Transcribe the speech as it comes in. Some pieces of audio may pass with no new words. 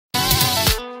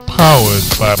powered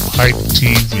by Pipe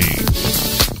TV.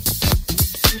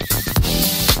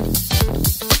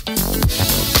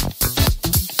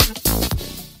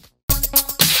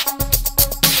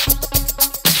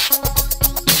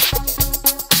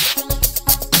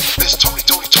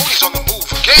 Tony's on the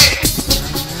move again.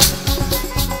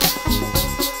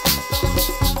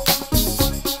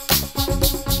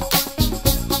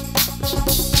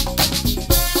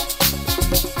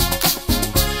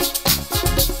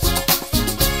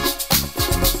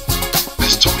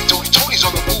 Tony's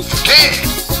on the move again.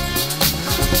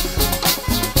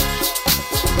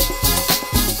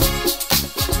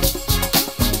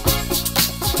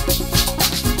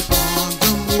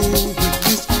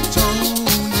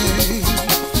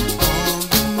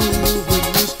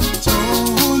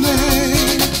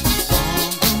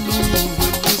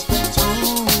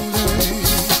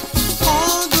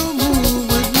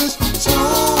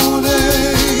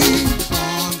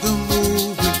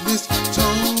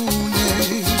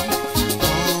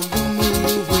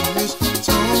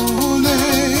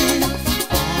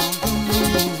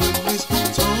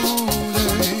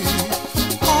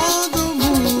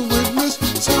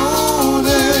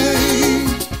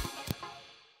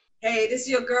 This is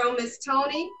your girl, Miss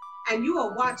Tony, and you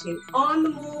are watching On the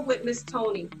Move with Miss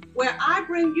Tony, where I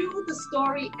bring you the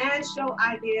story and show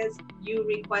ideas you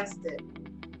requested.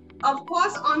 Of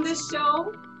course, on this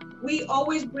show, we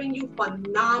always bring you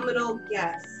phenomenal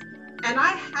guests. And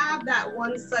I have that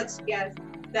one such guest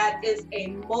that is a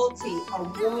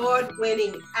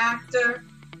multi-award-winning actor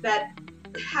that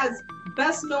has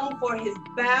best known for his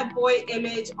bad boy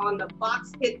image on the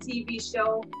Fox hit TV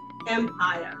show,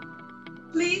 Empire.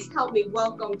 Please help me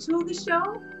welcome to the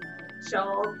show,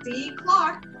 Charles D.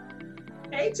 Clark.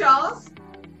 Hey, Charles.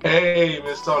 Hey,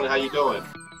 Miss Tony, how you doing?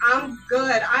 I'm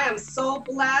good. I am so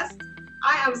blessed.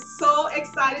 I am so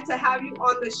excited to have you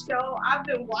on the show. I've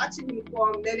been watching you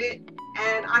for a minute,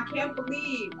 and I can't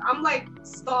believe, I'm like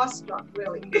starstruck,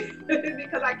 really,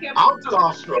 because I can't I'm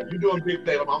starstruck. You're doing big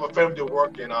things. I'm a fan of your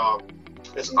work, and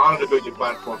it's an honor to be on your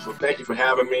platform, so thank you for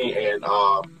having me, and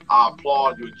I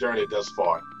applaud your journey thus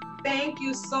far. Thank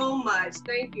you so much.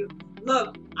 Thank you.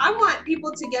 Look, I want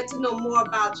people to get to know more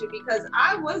about you because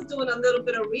I was doing a little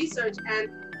bit of research,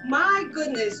 and my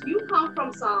goodness, you come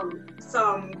from some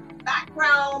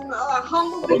background,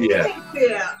 humble beginnings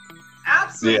there.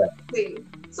 Absolutely. Yeah.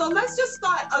 So let's just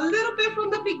start a little bit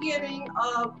from the beginning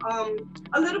of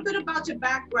a little bit about your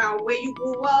background, where you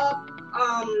grew up,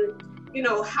 you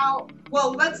know,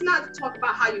 well, let's not talk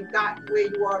about how you got where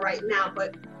you are right now,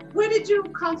 but where did you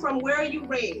come from? Where are you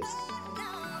raised?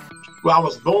 Well, I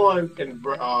was born and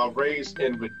raised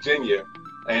in Virginia,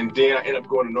 and then I ended up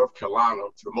going to North Carolina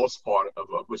for the most part, of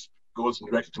which goes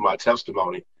directly to my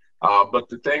testimony. But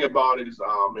the thing about it is,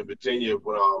 in Virginia,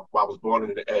 when I was born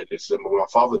in December, when my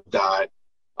father died,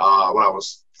 when I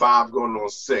was 5 going on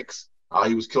 6,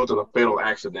 he was killed in a fatal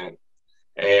accident,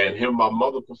 and him and my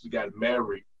mother supposed to got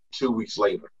married 2 weeks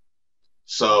later.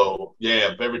 So,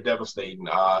 yeah, very devastating.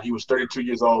 He was 32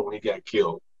 years old when he got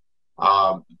killed.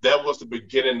 That was the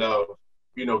beginning of,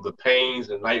 you know, the pains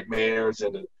and nightmares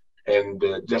and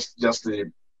just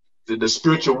the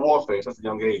spiritual warfare at such a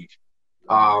young age.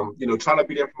 You know, trying to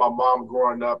be there for my mom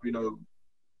growing up, you know, you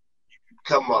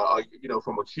become, you know,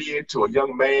 from a kid to a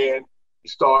young man, you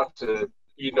start to,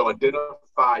 you know,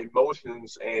 identify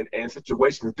emotions and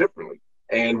situations differently.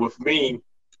 And with me,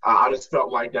 I just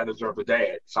felt like I deserved a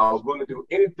dad. So I was willing to do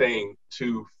anything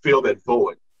to fill that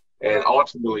void. And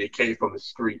ultimately it came from the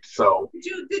street. So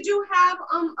did you have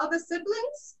other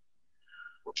siblings?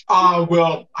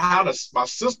 Well, my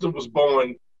sister was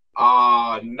born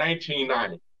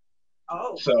 1990.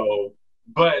 Oh. So,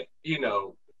 but it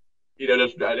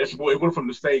went from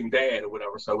the same dad or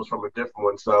whatever, so it was from a different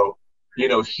one. So, you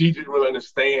know, she didn't really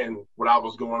understand what I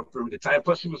was going through at the time.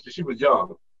 Plus she was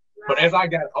young. But as I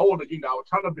got older, you know, I was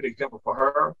trying to be an example for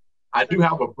her. I do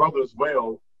have a brother as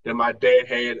well that my dad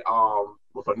had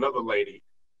with another lady.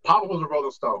 Papa was a Rolling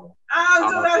Stone.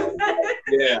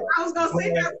 Yeah. I was gonna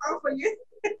say that for you.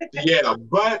 Yeah,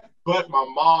 but my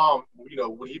mom, you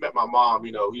know, when he met my mom,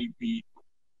 you know, he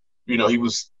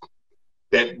was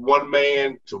that one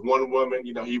man to one woman.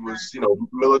 You know, he was, you know,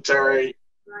 military.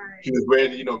 Right. He was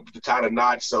ready, you know, to tie the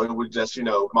knot. So it was just, you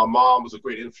know, my mom was a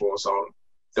great influence on him.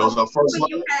 That was her first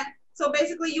love. So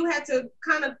basically you had to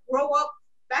kind of grow up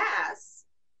fast.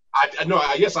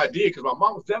 Yes, I did, because my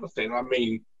mom was devastated. I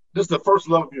mean, this is the first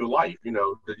love of your life, you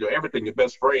know, your everything, your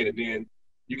best friend, and then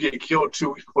you get killed 2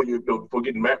 weeks before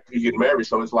getting married.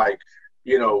 So it's like,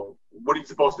 you know, what are you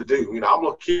supposed to do? You know, I'm a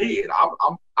little kid.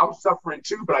 I'm suffering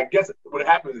too, but I guess what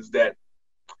happens is that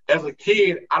as a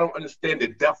kid, I don't understand the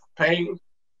depth of pain.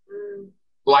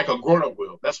 like a grown-up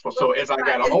will. That's for so as I Right.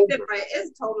 got It's older, different.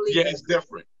 It's totally yeah, different. it's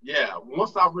different. Yeah.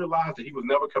 Once I realized that he was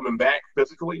never coming back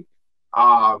physically,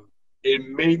 um, it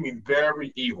made me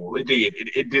very evil. It did.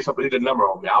 It did something, it did a number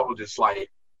on me. I was just like,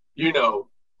 you know,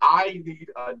 I need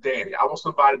a daddy. I want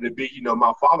somebody to be,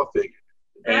 my father figure.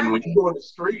 And when you Right. go in the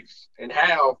streets and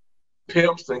have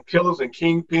pimps and killers and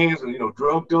kingpins and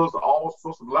drug dealers at all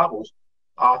sorts of levels,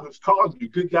 who's calling you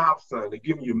good job, son, they're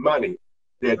giving you money,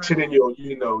 they're Right. attending Right.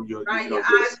 Your your eyes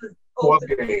was sports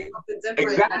open to game. something different.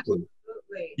 Exactly.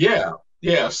 Absolutely. Yeah.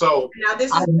 Yeah. So Now I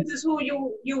this is who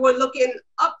you were looking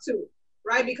up to,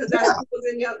 right? Because that's yeah, who was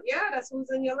in your that's who's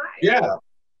in your life. yeah.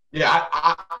 Yeah,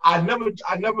 I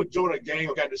never joined a gang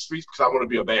or got in the streets because I want to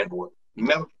be a bad boy.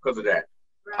 Never because of that.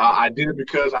 Right. I did it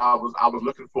because I was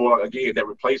looking for again that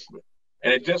replacement,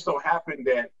 and it just so happened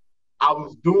that I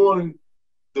was doing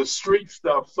the street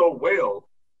stuff so well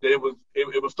that it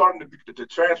was starting to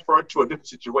transfer to a different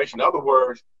situation. In other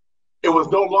words, it was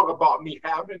no longer about me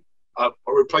having a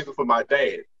replacement for my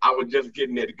dad. I was just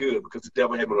getting it good because the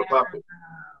devil had me on a puppet.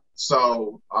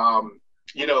 So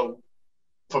you know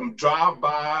from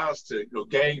drive-bys to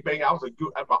gang bang. I was a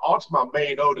good. My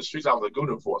main the streets. I was a Goon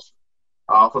Enforcer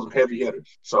for some heavy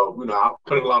hitters. So I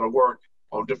put in a lot of work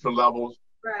on different levels.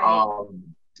 Right.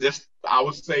 This I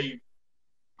would say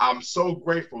I'm so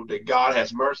grateful that God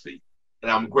has mercy, and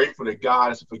I'm grateful that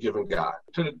God is a forgiving God.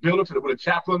 To the builder, with the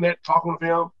chaplain, that talking with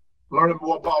him, learning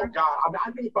more about God. I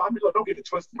mean, look, don't get it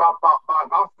twisted. My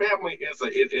family is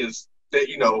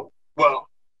that well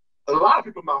a lot of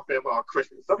people in my family are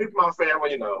Christians. Some people in my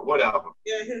family, whatever.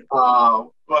 Yeah.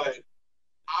 But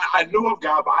I knew of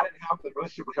God, but I didn't have the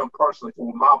relationship with Him personally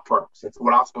for my purpose and for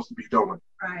what I was supposed to be doing.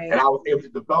 Right. And I was able to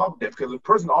develop that because in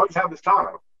prison, all you have is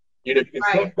time. You can Right.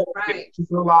 step back, Right. get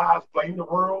institutionalized, blame the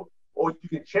world, or you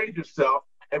can change yourself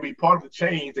and be part of the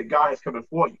change that God is coming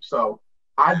for you. So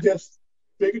I just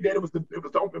figured that it was the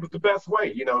best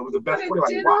way. It was the best way.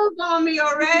 Like, wow. Chills on me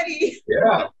already.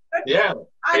 Yeah, yeah,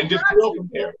 I and just got build you. from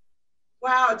there.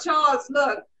 Wow, Charles,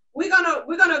 look, we're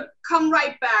gonna come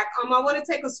right back. I want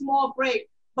to take a small break,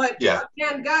 but Yeah.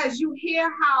 again, guys, you hear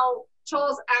how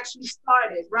Charles actually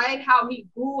started, right? How he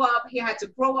grew up, he had to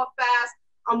grow up fast.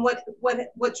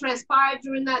 What transpired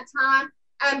during that time,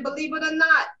 and believe it or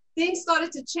not, things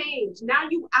started to change. Now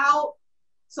you out,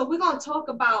 so we're gonna talk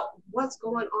about what's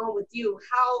going on with you,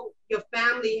 how your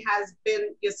family has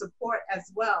been your support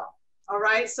as well. All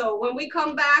right, so when we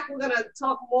come back, we're gonna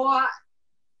talk more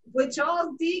with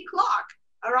Charles D. Clark.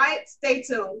 All right, stay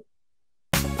tuned.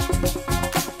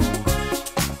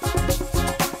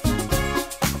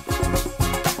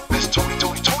 Miss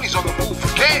Tony's on the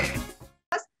move again.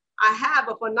 I have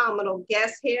a phenomenal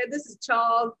guest here. This is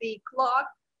Charles D. Clark.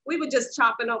 We were just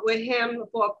chopping up with him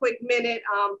for a quick minute,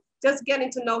 just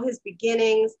getting to know his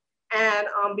beginnings. And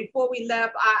before we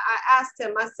left, I asked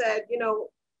him, I said,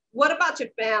 what about your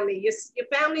family? Your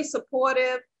family's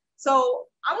supportive. So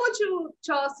I want you,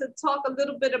 Charles, to talk a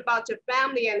little bit about your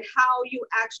family and how you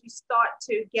actually start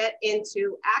to get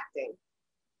into acting.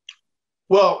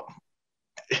 Well,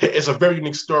 it's a very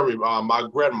unique story. My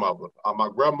grandmother,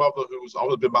 who's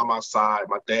always been by my side,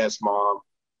 my dad's mom,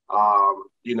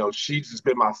 she's just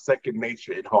been my second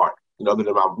nature at heart, other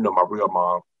than my real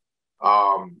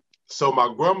mom. So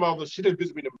my grandmother, she didn't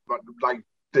visit me like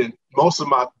most of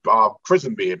my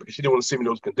prison bed because she didn't want to see me in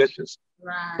those conditions.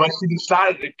 Right. But she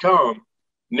decided to come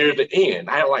near the end.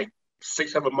 I had like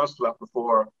 6-7 months left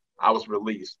before I was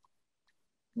released.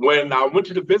 When I went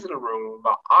to the visiting room,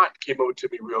 my aunt came over to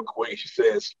me real quick. She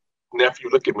says, "Nephew,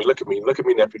 look at me, nephew,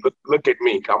 look at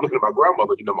me." I'm looking at my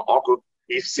grandmother, my uncle,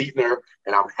 he's seeing her,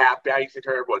 and I'm happy. I used to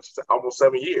her for almost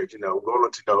 7 years,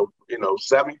 going to,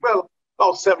 7, well,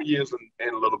 about 7 years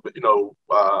and a little bit,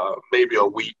 maybe a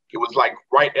week. It was like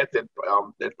right at that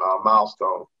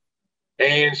milestone.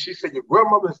 And she said, "Your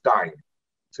grandmother's dying."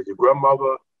 So your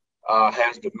grandmother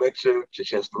has dementia.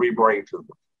 She has 3 brain tumors.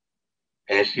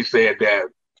 And she said that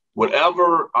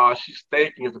whatever she's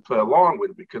thinking is to play along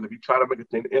with it, because if you try to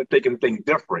make anything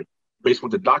different based on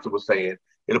what the doctor was saying,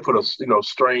 it'll put a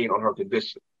strain on her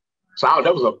condition. So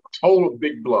that was a total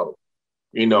big blow.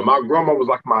 My grandma was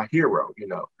like my hero,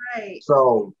 Right.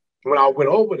 So when I went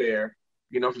over there,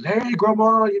 she said, "Hey,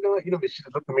 grandma," she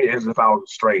looked at me as if I was a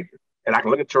stranger. And I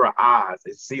can look into her eyes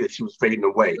and see that she was fading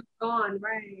away. Gone,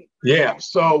 right. Yeah.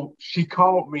 So she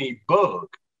called me Bug.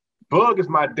 Bug is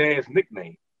my dad's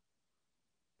nickname.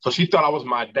 So she thought I was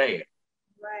my dad.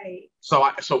 Right.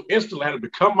 So instantly I had to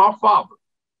become my father,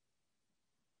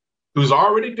 who's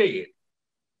already dead.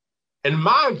 And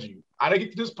mind you, I didn't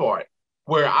get to this part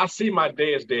where I see my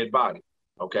dad's dead body.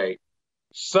 Okay.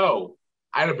 So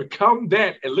I had to become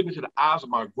that and look into the eyes of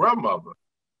my grandmother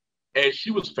and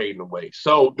she was fading away.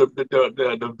 So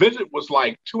the visit was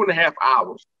like 2.5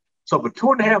 hours. So for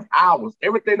 2.5 hours,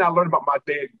 everything I learned about my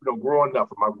dad, growing up,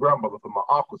 from my grandmother, from my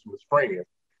uncles, from his friends,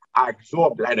 I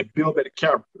absorbed it. I had to build that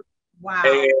character. Wow.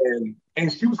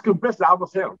 And she was convinced that I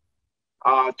was him.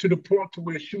 To the point to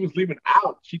where she was leaving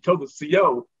out. She told the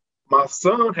CO, my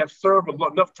son has served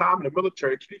enough time in the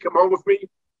military. Can he come home with me?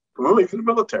 We'll leave for the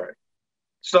military.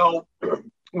 So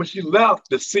when she left,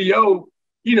 the CO,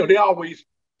 they always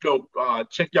go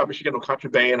check you out, make sure you got no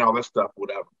contraband, all that stuff,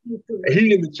 whatever. And he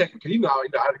didn't check because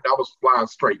I was flying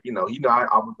straight. I'm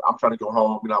trying to go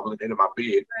home. I was at the end of my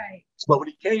bed. Right. So when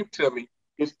he came to me,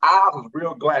 his eyes was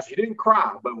real glassy. He didn't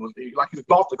cry, but it was like his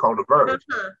thoughts on the verge.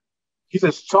 He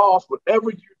says, Charles, whatever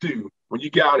you do when you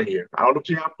get out of here, I don't know what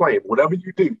you have planned, but whatever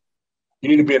you do, you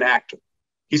need to be an actor.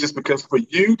 He says, because for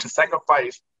you to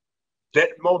sacrifice that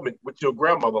moment with your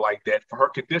grandmother like that for her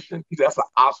condition, he said, that's an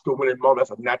Oscar-winning moment.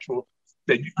 That's a natural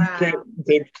that you can't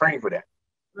be trained for that.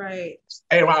 Right.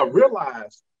 And I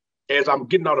realized as I'm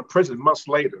getting out of prison months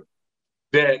later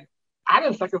that I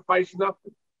didn't sacrifice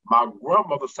nothing. My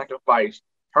grandmother sacrificed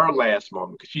her last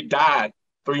moment because she died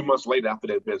 3 months later after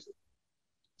that visit.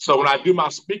 So when I do my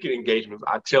speaking engagements,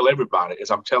 I tell everybody,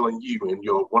 as I'm telling you in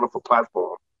your wonderful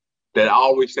platform, that I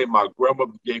always say my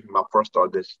grandmother gave me my first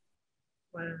audition.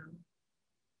 Wow.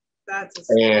 That's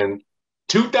and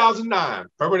 2009,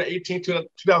 February 18th,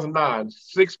 2009,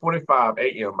 6:45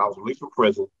 a.m., I was released from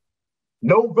prison.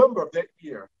 November of that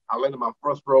year, I landed my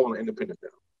first role in an independent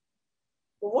film.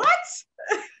 What?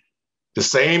 The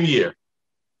same year.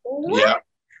 What? Yeah.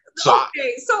 So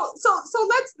okay, so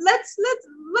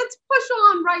let's push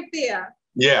on right there.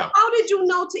 Yeah. How did you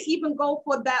know to even go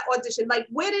for that audition? Like,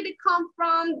 where did it come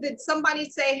from? Did somebody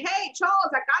say, "Hey, Charles,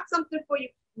 I got something for you"?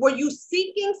 Were you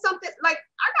seeking something? Like,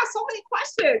 I got so many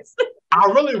questions. I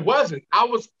really wasn't. I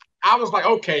was like,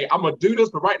 okay, I'm gonna do this,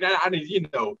 but right now I need,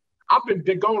 I've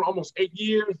been going almost 8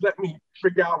 years. Let me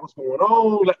figure out what's going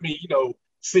on. Let me,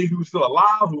 see who's still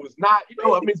alive, who is not.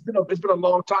 It's been a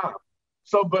long time.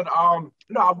 So, but I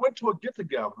went to a get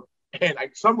together, and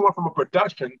like someone from a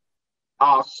production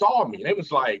saw me, and it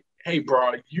was like, "Hey,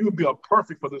 bro, you'd be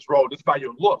perfect for this role just by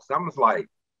your looks." And I was like,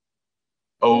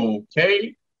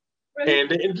 "Okay." And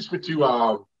they introduced me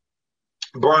to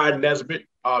Brian Nesbitt,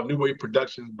 New Wave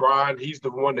Productions. Brian, he's the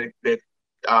one that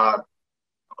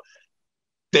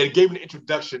gave me the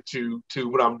introduction to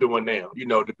what I'm doing now.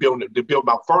 To build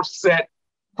my first set,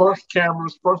 first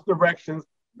cameras, first directions.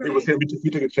 Right. It was him. He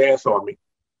took a chance on me.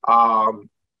 And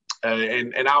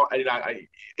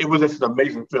it was just an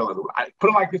amazing feeling. I put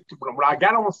it like this: when I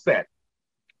got on set,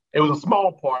 it was a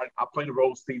small part. I played the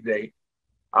role of CJ.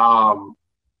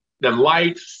 The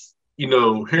lights,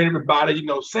 hearing everybody,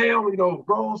 Sam,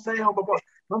 roll Sam, blah, blah.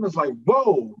 I'm just like,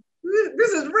 whoa,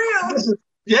 this is real.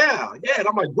 Yeah. And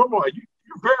I'm like, Grandma,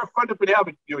 you're very fun to be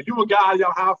having. You a guy,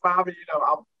 y'all high fiving.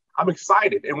 I'm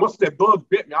excited. And once that bug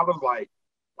bit me, I was like,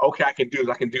 okay, I can do this.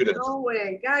 I can do this.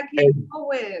 Going. God keep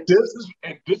going.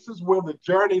 This is where the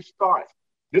journey starts.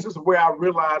 This is where I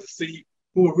realized to see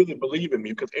who would really believe in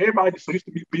me, because everybody just used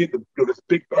to be being this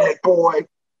big bad boy,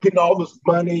 getting all this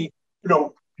money,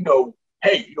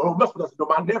 hey, don't mess with us,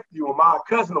 my nephew or my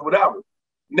cousin or whatever.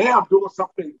 Now I'm doing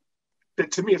something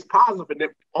that to me is positive and that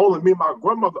only me and my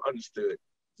grandmother understood.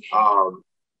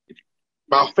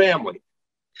 My family.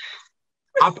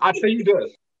 I tell you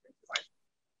this.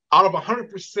 Out of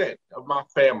 100% of my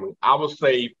family, I would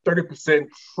say 30%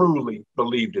 truly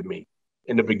believed in me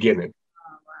in the beginning.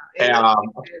 Oh,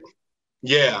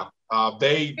 wow.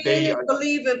 They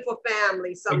believing for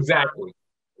family. Sometimes. Exactly.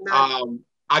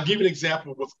 I'll give you an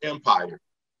example with Empire.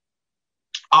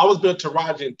 I was been a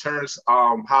Taraji and Terrence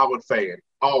Howard fan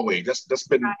always. That's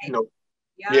been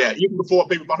even before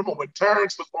Baby Bottom, when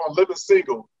Terrence was on Living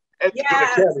Single.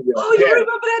 Yes. Oh, you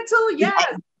remember that too?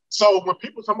 Yes. So when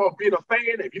people talk about being a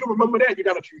fan, if you don't remember that, you're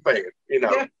not a true fan.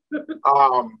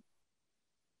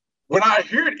 When I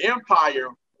heard Empire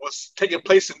was taking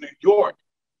place in New York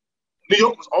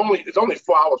was only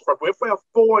 4 hours from. It felt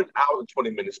 4 hours and 20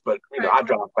 minutes, but I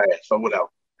drive fast, so whatever.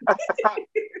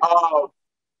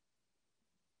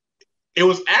 It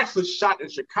was actually shot in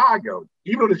Chicago,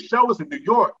 even though the show was in New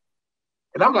York.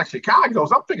 And I'm like, Chicago?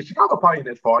 So I'm thinking Chicago probably ain't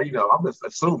that far, I'm just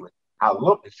assuming. I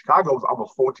looked, and Chicago was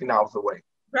almost 14 hours away.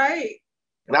 Right.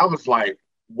 And I was like,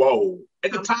 whoa.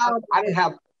 At the time, I didn't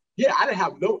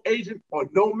have no agent or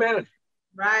no manager.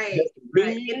 Right.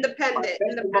 Me, Independent.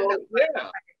 Yeah.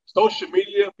 Social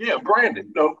media,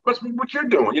 branding. What you're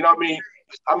doing, what I mean?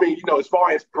 I mean, as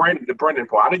far as branding, the branding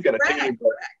part, I didn't get a team, but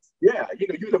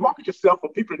you market yourself for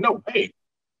people to know, hey,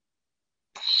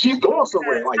 she's going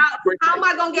somewhere. Like, how am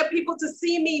I gonna get people to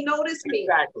see me, notice me?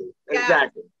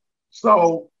 Exactly.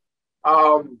 So,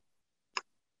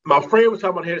 my friend was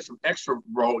talking about had some extra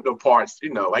role, no parts,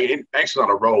 like extra on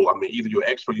a role. I mean, either you're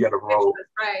extra, you had a role.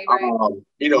 Right.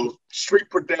 Street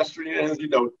pedestrians,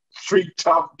 street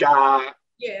tough guy,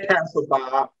 Yeah.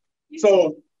 passerby.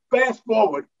 So fast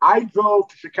forward, I drove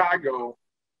to Chicago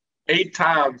 8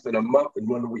 times in a month in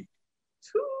 1 week.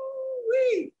 2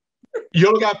 weeks. You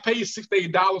only got paid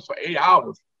 $68 for 8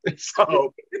 hours.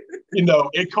 So,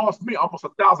 it cost me almost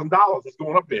 $1,000 just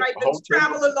going up there. Right, the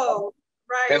travel alone.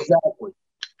 Right. Exactly.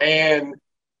 And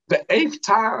the 8th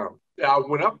time that I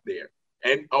went up there,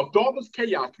 and of all this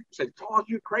chaos, people said, "Oh,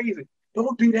 you're crazy.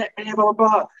 Don't do that, man, blah, blah,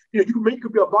 blah. You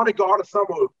could be a bodyguard or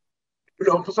something,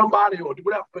 for somebody or do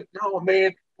whatever." But no,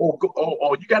 man,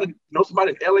 or you got to know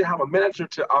somebody in LA, have a manager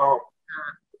to,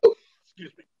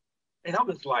 excuse me. And I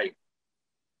was like,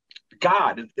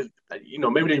 God,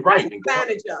 maybe they're right.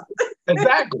 Manager.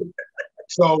 Exactly.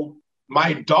 So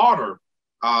my daughter,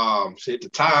 at the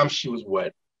time she was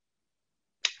what,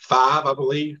 5, I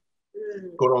believe,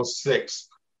 going on 6.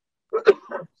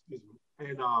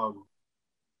 And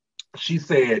she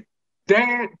said,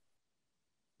 "Dad,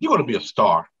 you're going to be a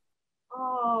star."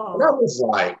 Oh. And I was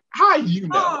like, "How you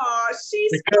know?" Oh,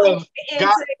 she's because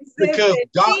God,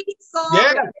 she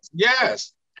saw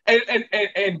yes.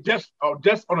 And just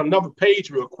on another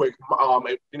page real quick,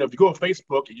 if you go on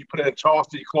Facebook and you put in Charles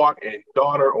D. Clark and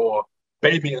daughter or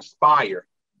baby inspire,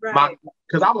 right?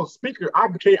 Because I was a speaker, I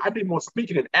did more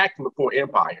speaking and acting before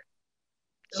Empire.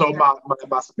 So okay.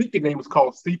 my speaking name was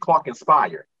called C. Clark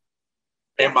Inspire,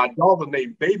 and my daughter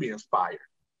named Baby Inspire.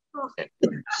 Oh.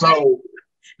 So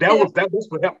that was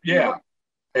what helped. Yeah,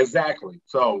 exactly.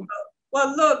 So.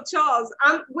 Well, look, Charles,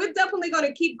 we're definitely going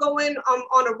to keep going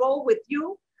on a roll with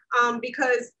you,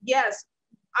 because yes,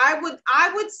 I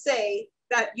would say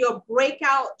that your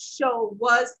breakout show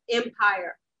was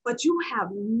Empire, but you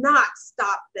have not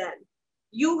stopped then.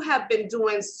 You have been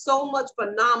doing so much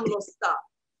phenomenal stuff.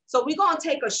 So we're going to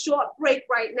take a short break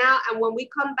right now, and when we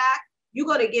come back, you're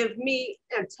going to give me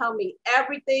and tell me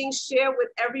everything, share with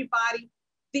everybody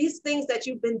these things that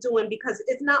you've been doing, because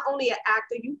it's not only an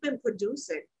actor, you've been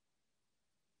producing.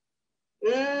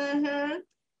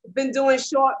 Been doing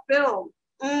short film.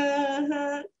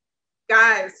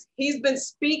 Guys, he's been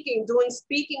doing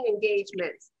speaking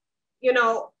engagements.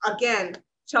 Again,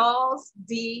 Charles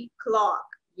D. Clark.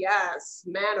 Yes,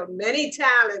 man of many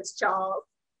talents, Charles.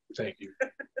 Thank you.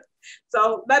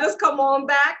 So let us come on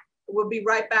back. We'll be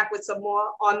right back with some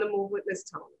more On the Move with Miss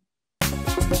Tonni.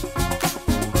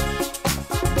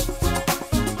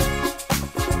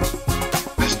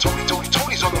 Miss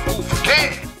Toni's on the move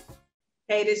again.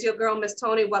 Hey, this is your girl, Miss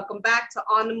Tonni. Welcome back to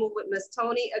On the Move with Miss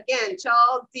Tonni. Again,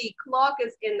 Charles D. Clark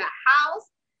is in the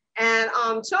house. And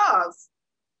Charles,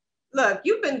 look,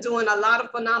 you've been doing a lot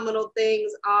of phenomenal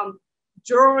things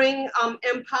during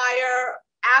Empire,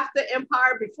 after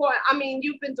Empire, before. I mean,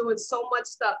 you've been doing so much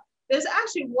stuff. There's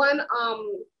actually one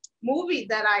movie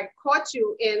that I caught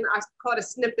you in. I caught a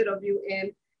snippet of you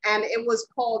in, and it was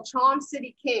called Charm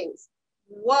City Kings.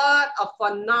 What a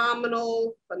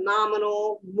phenomenal,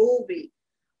 phenomenal movie.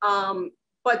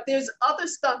 But there's other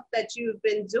stuff that you've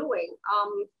been doing.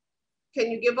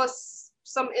 Can you give us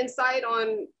some insight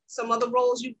on some other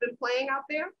roles you've been playing out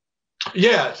there?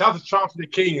 Yeah, that was Charm City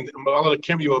Kings, a little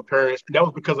cameo appearance. That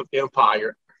was because of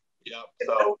Empire. Yeah.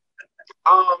 So,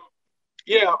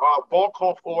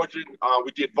 Volkov Origin.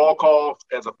 We did Volkov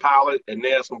as a pilot, and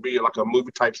then it's gonna be like a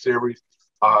movie type series.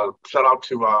 Shout out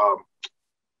to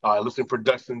Listening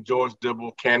Production, George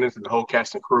Dibble, Candace, and the whole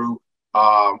cast and crew.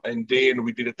 And then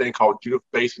we did a thing called Judith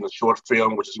Basin, a short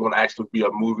film, which is going to actually be a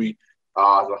movie,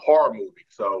 a horror movie.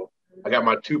 So I got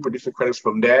my 2 producing credits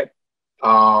from that.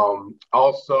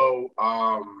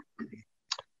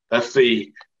 Let's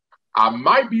see. I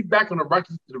might be back on the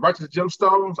Righteous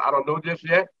Gemstones. I don't know just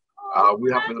yet.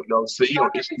 We have to see on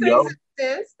HBO.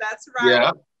 That's right.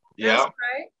 Yeah. That's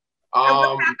right.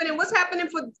 And what's happening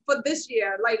for this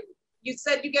year? Like you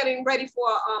said, you're getting ready for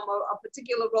a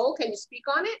particular role. Can you speak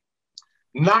on it?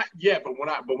 Not yet, but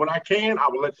when I can, I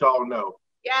will let y'all know.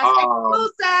 Yes,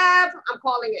 exclusive. I'm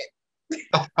calling it.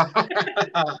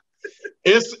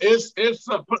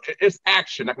 It's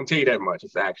action. I can tell you that much.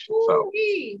 It's action.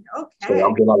 Okay. So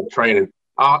I'm doing a lot of training.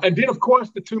 And then, of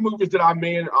course, the 2 movies that I'm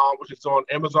in, which is on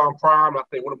Amazon Prime. I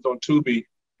think one of them on Tubi.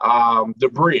 The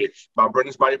Bridge by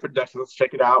Brendan's Body Productions.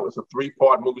 Check it out. It's a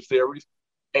 3-part movie series.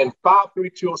 And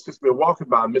 53206 Milwaukee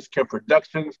by Miss Kim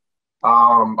Productions.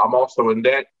 I'm also in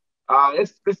that.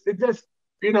 It's just,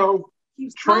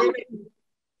 training.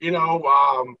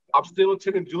 I'm still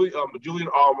attending Julian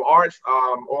Arts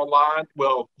online.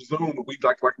 Well, Zoom, we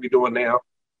like to be doing now.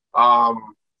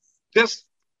 Just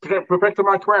perfecting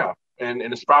my craft and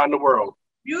inspiring the world.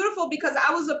 Beautiful, because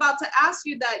I was about to ask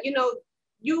you that,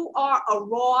 you are a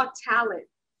raw talent.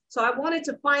 So I wanted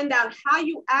to find out how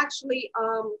you actually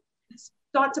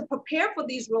start to prepare for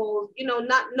these roles,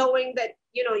 not knowing that,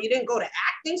 you didn't go to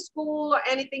acting school or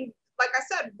anything. Like I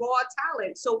said, raw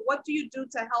talent. So what do you do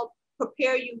to help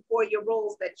prepare you for your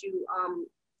roles that you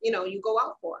go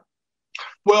out for?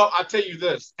 Well, I tell you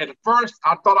this. At first,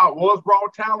 I thought I was raw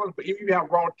talent, but if you have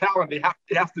raw talent, it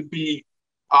has to be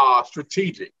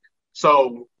strategic.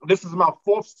 So this is my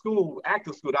fourth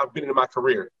acting school that I've been in my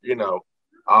career.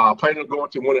 Planning on going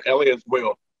to one in LA as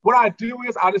well. What I do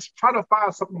is I just try to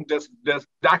find something that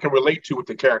I can relate to with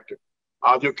the character.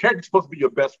 Your character's supposed to be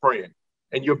your best friend,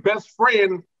 and your best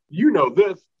friend, you know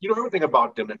everything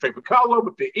about them. Their favorite color,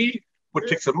 what they eat, what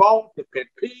ticks them off, their pet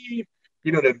peeve,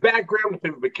 their background, their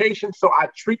favorite vacation. So I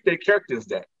treat their characters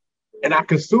that, and I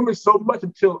consume it so much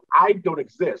until I don't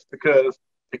exist, because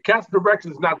the casting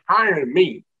director is not hiring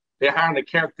me. They're hiring the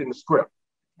character in the script.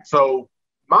 So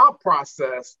my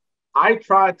process, I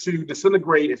try to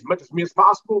disintegrate as much as me as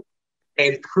possible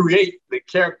and create the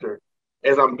character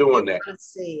as I'm doing that. I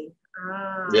see.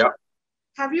 Yeah.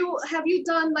 Have you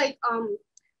done like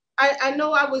I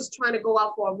know I was trying to go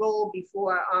out for a role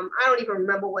before. I don't even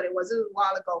remember what it was. It was a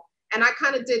while ago, and I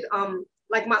kind of did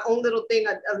like my own little thing,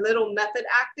 a little method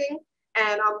acting.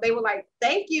 And they were like,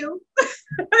 "Thank you." I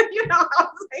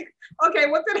was like, "Okay,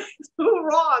 what did I do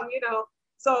wrong?"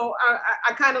 So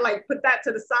I kind of like put that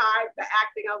to the side, the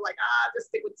acting. I was like, just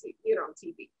stick with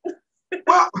TV.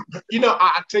 Well,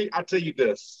 I tell you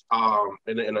this.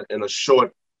 In a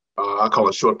short, I call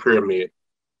it short pyramid.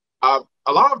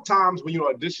 A lot of times when you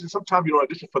audition, sometimes you don't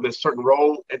audition for this certain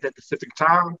role at that specific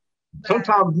time.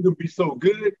 Sometimes you can be so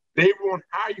good, they won't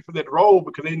hire you for that role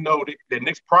because they know that the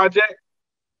next project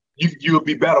you'll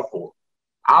be better for.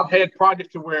 I've had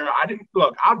projects to where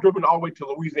I've driven all the way to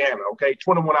Louisiana,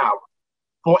 21 hours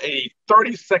for a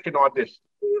 30-second audition.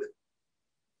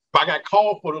 But I got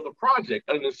called for another project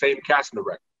under the same casting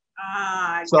director.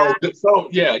 So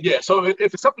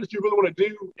if it's something that you really want to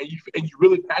do and you're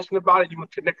really passionate about it, you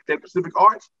want to connect with that specific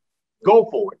arts, go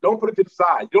for it. Don't put it to the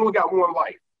side. You only got one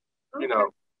life. Okay.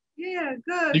 Yeah,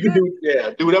 good. You can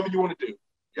do whatever you want to do.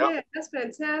 Yep. Yeah, that's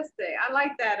fantastic. I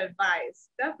like that advice,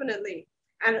 definitely.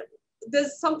 And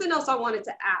there's something else I wanted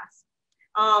to ask.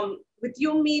 With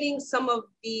you meeting some of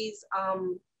these,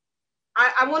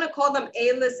 I want to call them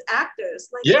A-list actors.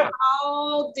 Like,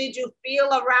 how did you feel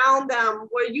around them?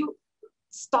 Were you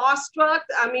starstruck?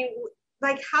 I mean,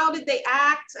 like, how did they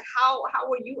act? How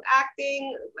were you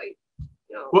acting? Like,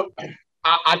 Well,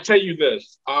 I tell you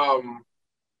this.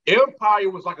 Empire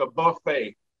was like a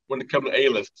buffet when it comes to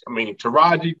A-list. I mean,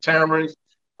 Taraji, Terrence,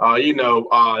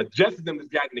 Jesse them has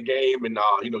gotten in the game, and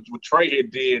what Trey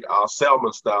had did, Selma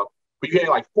and stuff. But you had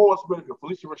like Forrest Whitaker,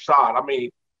 Felicia Rashad. I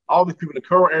mean, all these people in the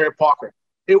current Eric Parker.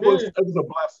 It was a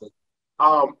blessing.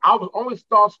 I was only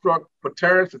starstruck for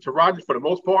Terrence and Taraji for the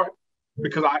most part,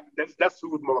 because that's who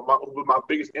was my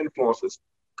biggest influences.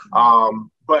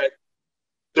 But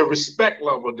the respect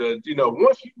level,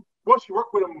 once you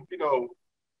work with them,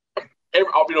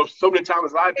 so many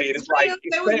times as I did, it's like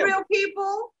they were real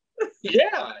people.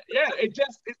 Yeah.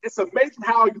 It's amazing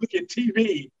how you look at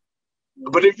TV,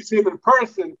 but if you see them in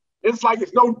person, it's like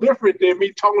it's no different than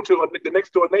me talking to the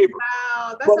next door neighbor.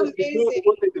 Wow, that's amazing.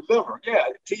 What they deliver,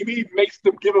 TV makes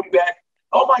them give them that.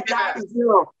 Oh my God, it's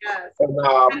them. Yes.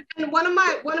 And one of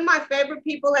my favorite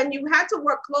people, and you had to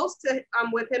work close to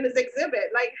with him, is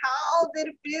Exhibit. Like, how did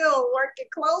it feel working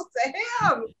close to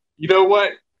him? You know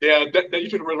what? Yeah, that you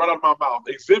should have right out of my mouth.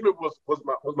 Exhibit was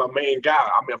my main guy.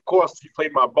 I mean, of course, he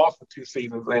played my boss for 2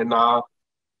 seasons, and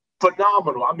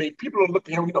phenomenal. I mean, people are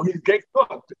looking at him. He's gay.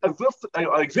 Look,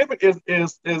 Exhibit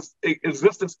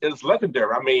existence is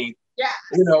legendary. I mean,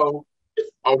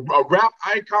 a rap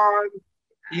icon.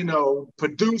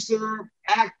 Producer,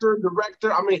 actor,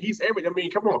 director. I mean, he's everything. I mean,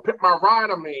 come on, Pimp My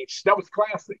Ride. I mean, that was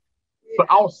classic. Yeah. But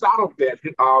outside of that,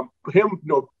 him,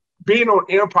 being on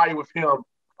Empire with him,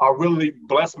 really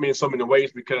blessed me in so many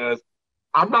ways, because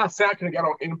I'm not saying I could have got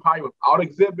on Empire without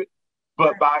Exhibit,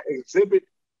 but by Exhibit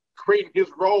creating his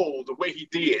role the way he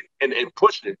did and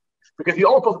pushing it, because he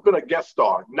almost been a guest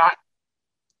star, not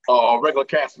a regular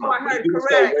cast member. I heard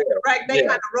correct. They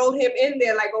kind of wrote him in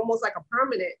there like almost like a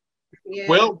permanent. Yeah.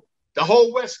 Well, the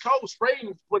whole West Coast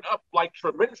ratings went up like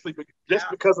tremendously just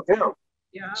because of him.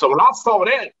 Yeah. So when I saw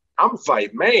that, I was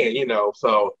like, man,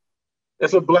 so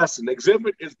it's a blessing.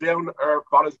 Exhibit is down to earth,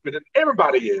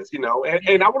 everybody is, and I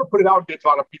want to put it out there to a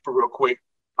lot of people real quick.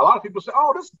 A lot of people say,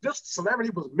 oh, this celebrity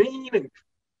was mean, and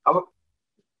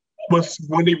when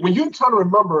you're trying to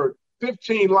remember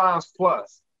 15 lines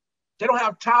plus they don't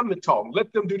have time to talk.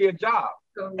 Let them do their job.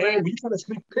 Correct. And when you try to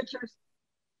sneak pictures,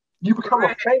 you become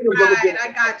Right, a famous. right.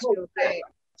 I got you. Right.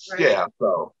 Yeah.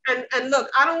 So. And look,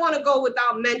 I don't want to go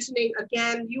without mentioning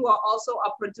again. You are also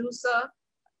a producer.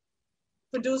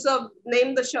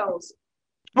 Name the shows.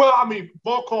 Well, I mean,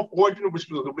 Volkov Original, which is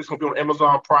going to be on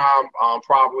Amazon Prime,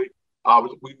 probably.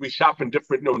 We shop in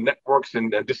different, networks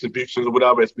and distributions or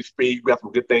whatever as we speak. We have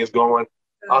some good things going.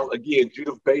 Again,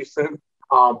 Judith Basin,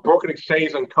 Broken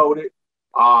Exchange Uncoded,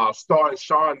 starring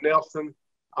Sean Nelson,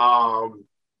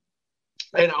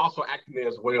 and also acting there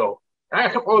as well. I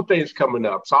have a couple other things coming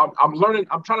up. So I'm learning.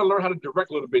 I'm trying to learn how to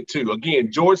direct a little bit too.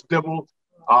 Again, George Dibble,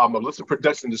 Melissa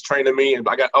Production is training me, and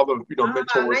I got other, mentors.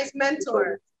 Nice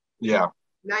mentor. Yeah.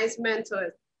 Nice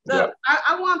mentors. Look, yeah.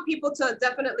 I want people to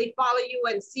definitely follow you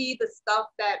and see the stuff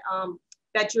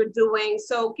that you're doing.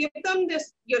 So give them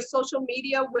your social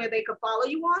media where they can follow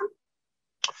you on.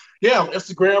 Yeah, on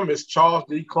Instagram is Charles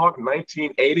D. Clark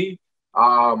 1980.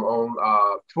 On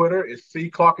Twitter is C.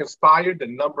 Clark Inspired, the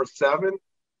number 7.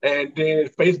 And then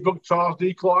Facebook, Charles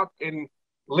D. Clark, and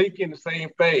LinkedIn, the same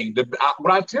thing.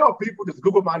 What I tell people is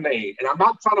Google my name. And I'm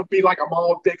not trying to be like I'm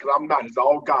all dick, because I'm not. It's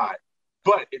all God.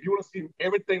 But if you want to see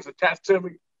everything's attached to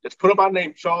me, just put up my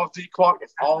name, Charles D. Clark.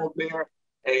 It's all there.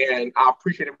 And I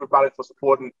appreciate everybody for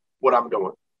supporting what I'm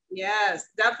doing. Yes,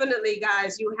 definitely,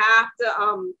 guys. You have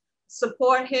to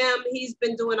support him. He's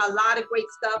been doing a lot of great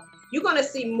stuff. You're going to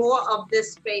see more of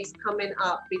this space coming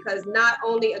up, because not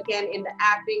only, again, in the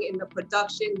acting, in the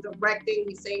production, directing,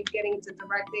 he's saying getting to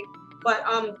directing, but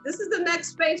this is the next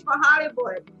space for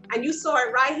Hollywood. And you saw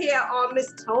it right here on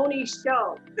Miss Toni's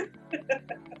show.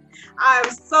 I'm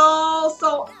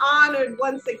so honored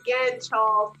once again,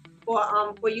 Charles,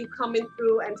 for you coming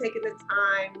through and taking the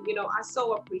time. I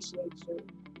so appreciate you.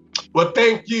 Well,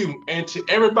 thank you. And to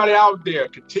everybody out there,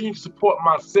 continue to support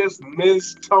my sis,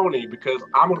 Ms. Tonni, because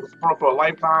I'm going to support her for a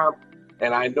lifetime.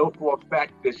 And I know for a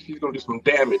fact that she's going to do some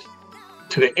damage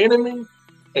to the enemy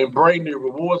and bring the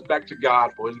rewards back to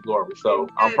God for his glory. So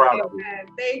I'm proud of you.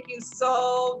 Thank you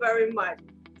so very much.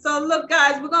 So look,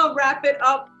 guys, we're going to wrap it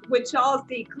up with Charles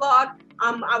D. Clark.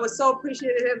 I was so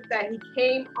appreciative that he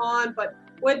came on, but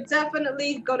we're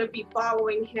definitely going to be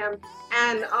following him.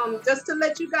 And just to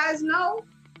let you guys know,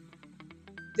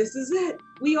 this is it.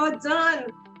 We are done.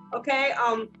 Okay.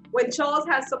 When Charles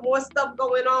has some more stuff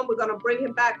going on, we're going to bring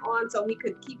him back on so he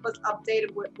could keep us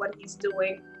updated with what he's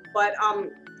doing. But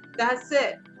that's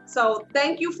it. So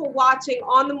thank you for watching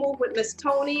On the Move with Miss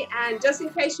Tonni. And just in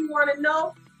case you want to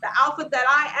know, the outfit that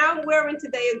I am wearing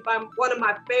today is by one of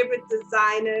my favorite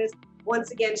designers.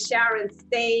 Once again, Sharon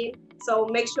Stain. So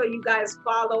make sure you guys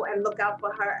follow and look out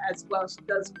for her as well. She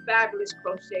does fabulous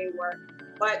crochet work.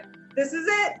 But this is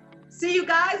it. See you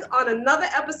guys on another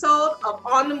episode of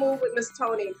On the Move with Miss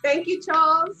Tonni. Thank you,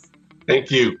 Charles.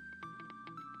 Thank you.